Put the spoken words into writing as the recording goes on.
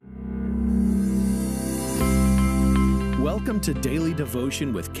Welcome to Daily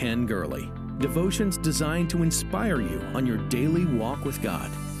Devotion with Ken Gurley. Devotions designed to inspire you on your daily walk with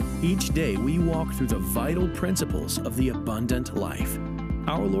God. Each day we walk through the vital principles of the abundant life.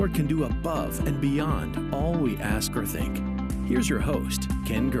 Our Lord can do above and beyond all we ask or think. Here's your host,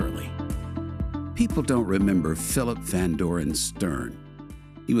 Ken Gurley. People don't remember Philip Van Doren Stern.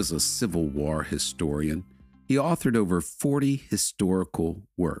 He was a Civil War historian. He authored over 40 historical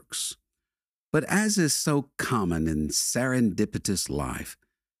works. But as is so common in serendipitous life,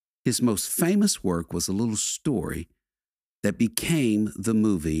 his most famous work was a little story that became the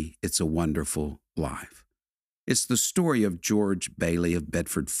movie It's a Wonderful Life. It's the story of George Bailey of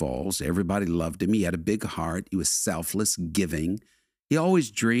Bedford Falls. Everybody loved him. He had a big heart. He was selfless, giving. He always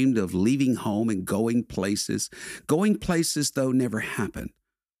dreamed of leaving home and going places. Going places, though, never happened.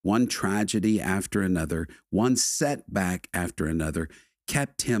 One tragedy after another, one setback after another,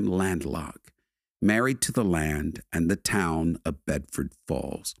 kept him landlocked, married to the land and the town of Bedford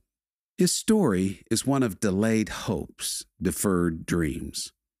Falls. His story is one of delayed hopes, deferred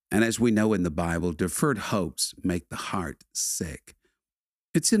dreams. And as we know in the Bible, deferred hopes make the heart sick.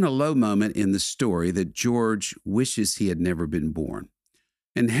 It's in a low moment in the story that George wishes he had never been born.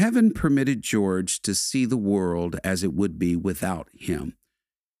 And heaven permitted George to see the world as it would be without him.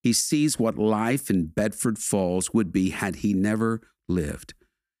 He sees what life in Bedford Falls would be had he never lived.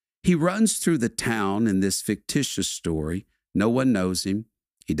 He runs through the town in this fictitious story. No one knows him.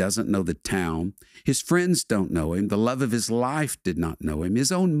 He doesn't know the town. His friends don't know him. The love of his life did not know him.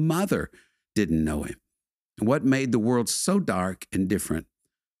 His own mother didn't know him. And what made the world so dark and different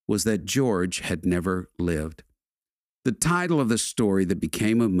was that George had never lived. The title of the story that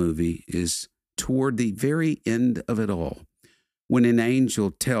became a movie is Toward the Very End of It All, when an angel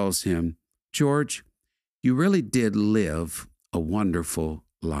tells him, "George, you really did live a wonderful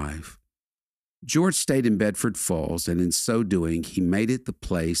life." George stayed in Bedford Falls, and in so doing, he made it the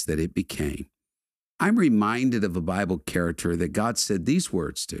place that it became. I'm reminded of a Bible character that God said these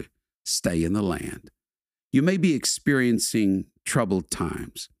words to: stay in the land. You may be experiencing troubled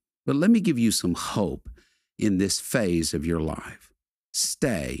times, but let me give you some hope in this phase of your life.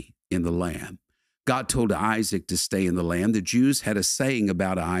 Stay in the land. God told Isaac to stay in the land. The Jews had a saying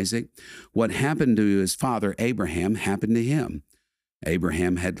about Isaac. What happened to his father Abraham happened to him.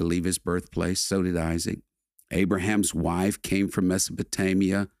 Abraham had to leave his birthplace, so did Isaac. Abraham's wife came from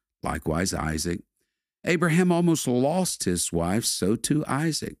Mesopotamia, likewise Isaac. Abraham almost lost his wife, so too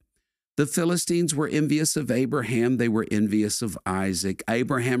Isaac. The Philistines were envious of Abraham. They were envious of Isaac.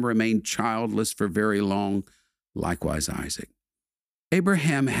 Abraham remained childless for very long, likewise Isaac.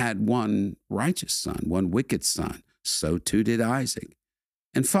 Abraham had one righteous son, one wicked son, so too did Isaac.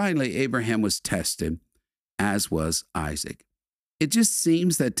 And finally, Abraham was tested, as was Isaac. It just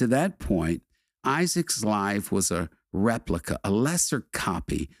seems that to that point, Isaac's life was a replica, a lesser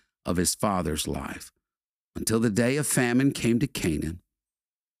copy of his father's life, until the day of famine came to Canaan.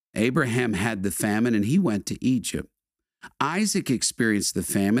 Abraham had the famine and he went to Egypt. Isaac experienced the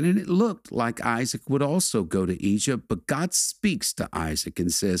famine, and it looked like Isaac would also go to Egypt, but God speaks to Isaac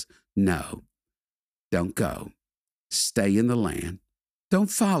and says, "No, don't go. Stay in the land. Don't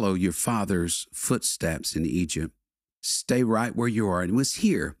follow your father's footsteps in Egypt. Stay right where you are." And it was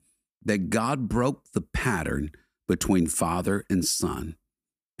here that God broke the pattern between father and son.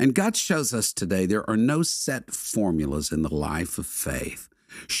 And God shows us today there are no set formulas in the life of faith.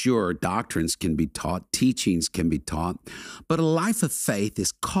 Sure, doctrines can be taught, teachings can be taught, but a life of faith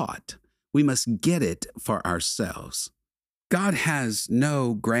is caught. We must get it for ourselves. God has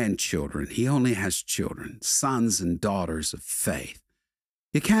no grandchildren. He only has children, sons and daughters of faith.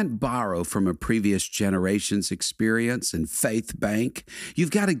 You can't borrow from a previous generation's experience and faith bank. You've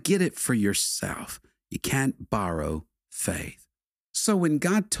got to get it for yourself. You can't borrow faith. So when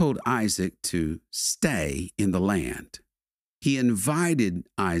God told Isaac to stay in the land, he invited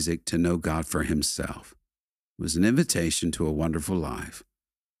Isaac to know God for himself. It was an invitation to a wonderful life.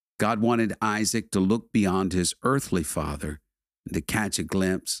 God wanted Isaac to look beyond his earthly father and to catch a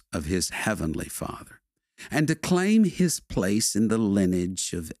glimpse of his heavenly father, and to claim his place in the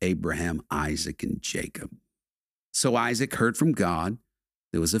lineage of Abraham, Isaac, and Jacob. So Isaac heard from God.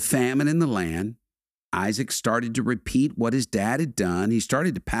 There was a famine in the land. Isaac started to repeat what his dad had done. He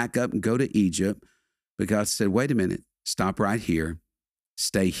started to pack up and go to Egypt, but God said, "Wait a minute. Stop right here.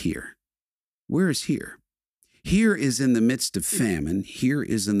 Stay here." Where is here? Here is in the midst of famine. Here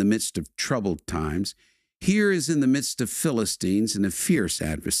is in the midst of troubled times. Here is in the midst of Philistines and a fierce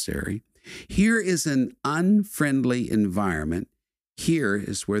adversary. Here is an unfriendly environment. Here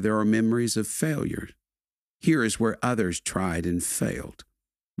is where there are memories of failure. Here is where others tried and failed.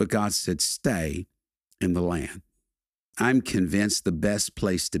 But God said, "Stay in the land." I'm convinced the best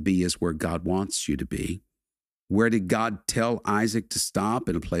place to be is where God wants you to be. Where did God tell Isaac to stop?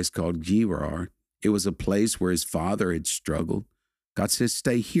 In a place called Gerar. It was a place where his father had struggled. God says,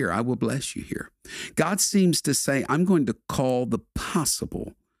 stay here. I will bless you here. God seems to say, I'm going to call the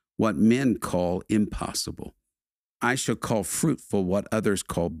possible what men call impossible. I shall call fruitful what others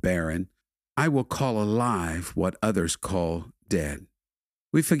call barren. I will call alive what others call dead.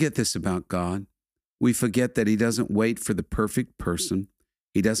 We forget this about God. We forget that He doesn't wait for the perfect person.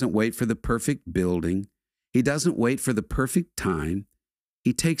 He doesn't wait for the perfect building. He doesn't wait for the perfect time.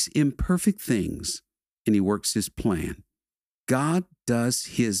 He takes imperfect things and He works His plan. God does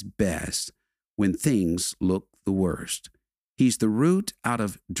His best when things look the worst. He's the root out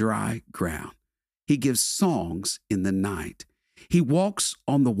of dry ground. He gives songs in the night. He walks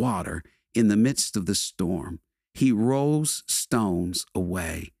on the water in the midst of the storm. He rolls stones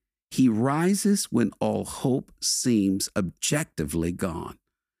away. He rises when all hope seems objectively gone.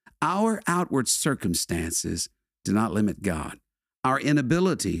 Our outward circumstances do not limit God. Our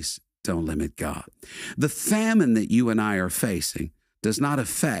inabilities don't limit God. The famine that you and I are facing does not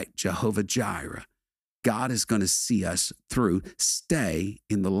affect Jehovah Jireh. God is going to see us through. Stay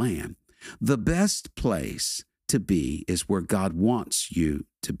in the land. The best place to be is where God wants you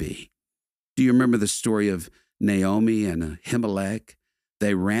to be. Do you remember the story of Naomi and Ahimelech?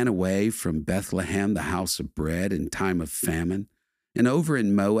 They ran away from Bethlehem, the house of bread, in time of famine. And over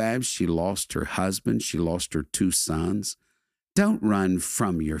in Moab, she lost her husband. She lost her 2 sons. Don't run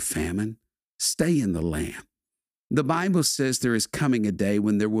from your famine. Stay in the land. The Bible says there is coming a day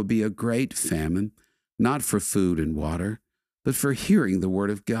when there will be a great famine, not for food and water, but for hearing the word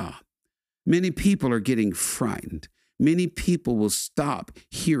of God. Many people are getting frightened. Many people will stop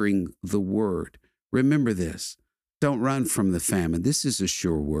hearing the word. Remember this. Don't run from the famine. This is a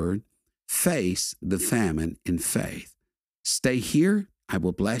sure word. Face the famine in faith. Stay here. I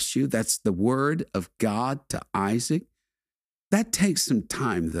will bless you. That's the word of God to Isaac. That takes some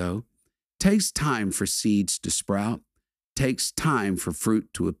time, though. Takes time for seeds to sprout. Takes time for fruit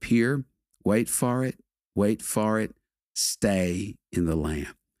to appear. Wait for it. Wait for it. Stay in the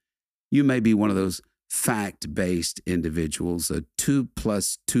land. You may be one of those fact-based individuals. A 2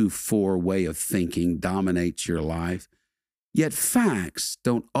 + 2 = 4 way of thinking dominates your life. Yet facts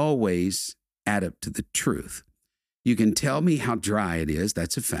don't always add up to the truth. You can tell me how dry it is.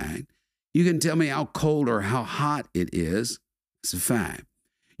 That's a fact. You can tell me how cold or how hot it is. It's a fact.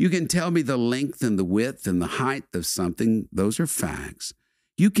 You can tell me the length and the width and the height of something. Those are facts.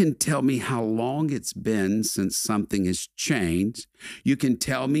 You can tell me how long it's been since something has changed. You can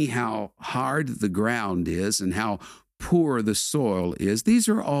tell me how hard the ground is and how poor the soil is. These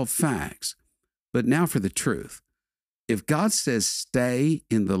are all facts. But now for the truth. If God says stay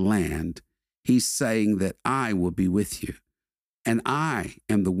in the land, He's saying that I will be with you. And I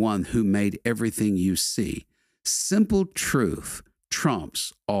am the one who made everything you see. Simple truth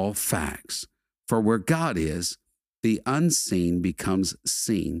trumps all facts. For where God is, the unseen becomes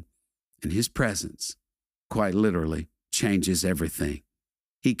seen, and His presence, quite literally, changes everything.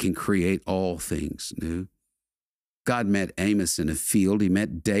 He can create all things new. God met Amos in a field. He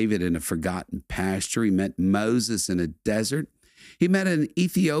met David in a forgotten pasture. He met Moses in a desert. He met an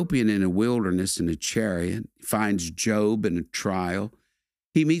Ethiopian in a wilderness in a chariot. He finds Job in a trial.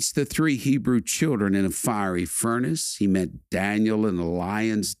 He meets the 3 Hebrew children in a fiery furnace. He met Daniel in a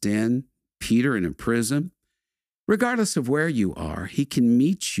lion's den, Peter in a prison. Regardless of where you are, He can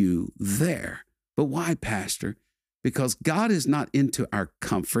meet you there. But why, Pastor? Because God is not into our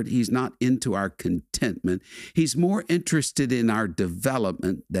comfort. He's not into our contentment. He's more interested in our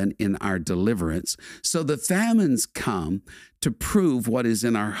development than in our deliverance. So the famines come to prove what is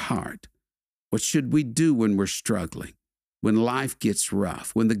in our heart. What should we do when we're struggling? When life gets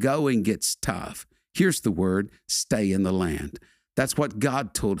rough, when the going gets tough? Here's the word, stay in the land. That's what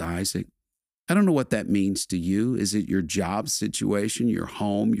God told Isaac. I don't know what that means to you. Is it your job situation, your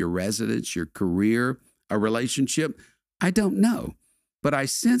home, your residence, your career, a relationship? I don't know. But I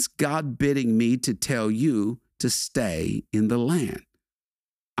sense God bidding me to tell you to stay in the land.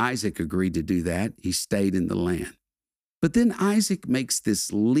 Isaac agreed to do that. He stayed in the land. But then Isaac makes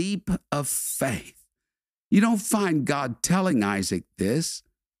this leap of faith. You don't find God telling Isaac this.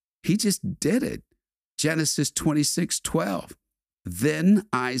 He just did it. Genesis 26:12. Then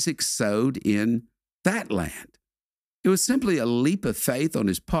Isaac sowed in that land. It was simply a leap of faith on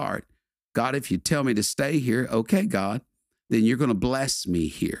his part. God, if you tell me to stay here, okay, God, then you're going to bless me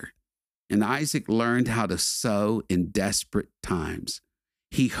here. And Isaac learned how to sow in desperate times.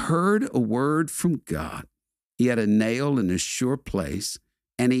 He heard a word from God. He had a nail in a sure place,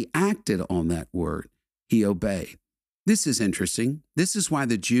 and he acted on that word. He obeyed. This is interesting. This is why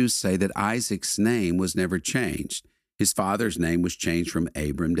the Jews say that Isaac's name was never changed. His father's name was changed from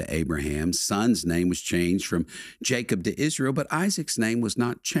Abram to Abraham. Son's name was changed from Jacob to Israel, but Isaac's name was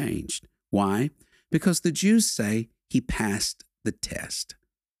not changed. Why? Because the Jews say he passed the test.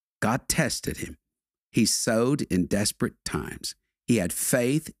 God tested him. He sowed in desperate times. He had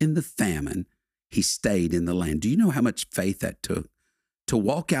faith in the famine. He stayed in the land. Do you know how much faith that took? To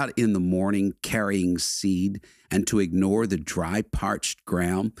walk out in the morning carrying seed and to ignore the dry, parched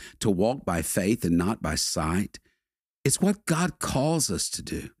ground, to walk by faith and not by sight. It's what God calls us to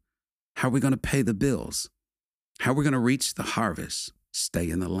do. How are we going to pay the bills? How are we going to reach the harvest? Stay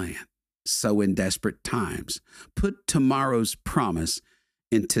in the land. Sow in desperate times. Put tomorrow's promise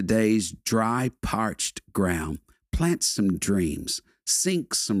in today's dry, parched ground. Plant some dreams.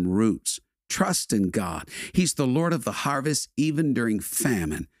 Sink some roots. Trust in God. He's the Lord of the harvest, even during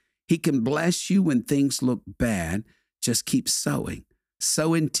famine. He can bless you when things look bad. Just keep sowing.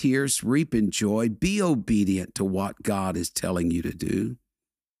 Sow in tears, reap in joy. Be obedient to what God is telling you to do.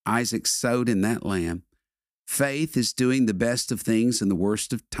 Isaac sowed in that land. Faith is doing the best of things in the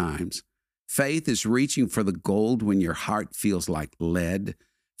worst of times. Faith is reaching for the gold when your heart feels like lead.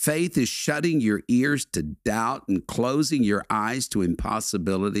 Faith is shutting your ears to doubt and closing your eyes to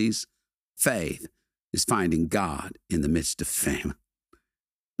impossibilities. Faith is finding God in the midst of famine.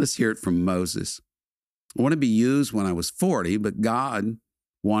 Let's hear it from Moses. I want to be used when I was 40, but God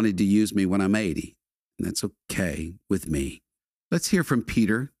wanted to use me when I'm 80. And that's okay with me. Let's hear from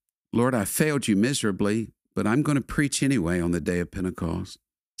Peter. Lord, I failed you miserably, but I'm going to preach anyway on the day of Pentecost.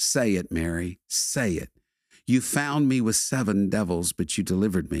 Say it, Mary. Say it. You found me with 7 devils, but you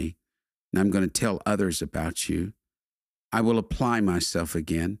delivered me. And I'm going to tell others about you. I will apply myself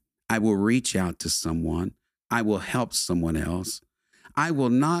again. I will reach out to someone. I will help someone else. I will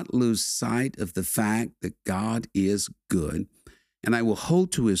not lose sight of the fact that God is good, and I will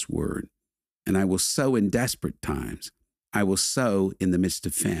hold to his word, and I will sow in desperate times. I will sow in the midst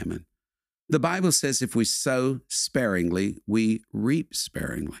of famine. The Bible says if we sow sparingly, we reap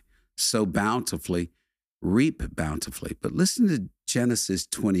sparingly. Sow bountifully, reap bountifully. But listen to Genesis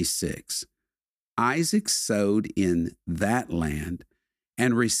 26. Isaac sowed in that land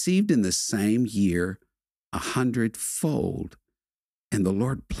and received in the same year 100-fold. And the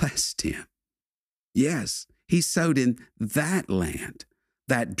Lord blessed him. Yes, he sowed in that land,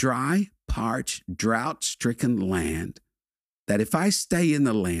 that dry, parched, drought-stricken land, that if I stay in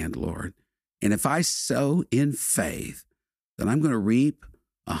the land, Lord, and if I sow in faith, then I'm going to reap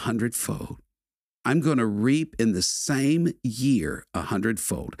 100-fold. I'm going to reap in the same year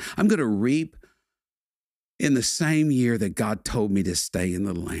 100-fold. I'm going to reap in the same year that God told me to stay in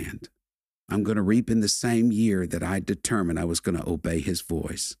the land. I'm going to reap in the same year that I determined I was going to obey his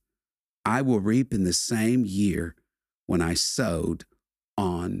voice. I will reap in the same year when I sowed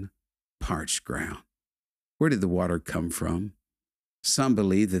on parched ground. Where did the water come from? Some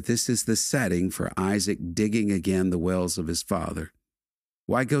believe that this is the setting for Isaac digging again the wells of his father.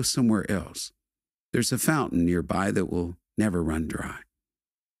 Why go somewhere else? There's a fountain nearby that will never run dry.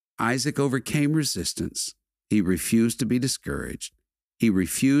 Isaac overcame resistance. He refused to be discouraged. He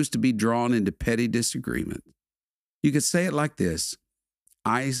refused to be drawn into petty disagreement. You could say it like this.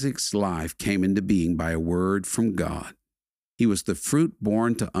 Isaac's life came into being by a word from God. He was the fruit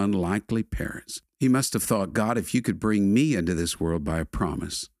born to unlikely parents. He must have thought, God, if you could bring me into this world by a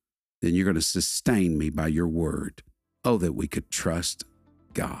promise, then you're going to sustain me by your word. Oh, that we could trust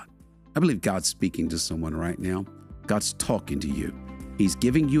God. I believe God's speaking to someone right now. God's talking to you. He's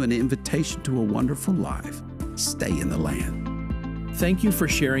giving you an invitation to a wonderful life. Stay in the land. Thank you for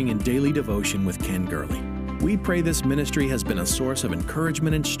sharing in Daily Devotion with Ken Gurley. We pray this ministry has been a source of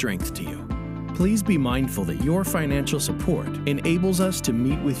encouragement and strength to you. Please be mindful that your financial support enables us to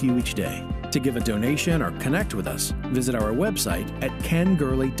meet with you each day. To give a donation or connect with us, visit our website at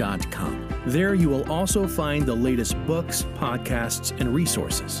kengurley.com. There you will also find the latest books, podcasts, and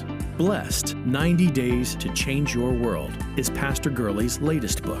resources. Blessed 90 Days to Change Your World is Pastor Gurley's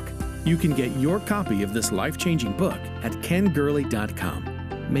latest book. You can get your copy of this life-changing book at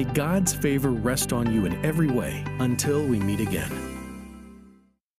kengurley.com. May God's favor rest on you in every way until we meet again.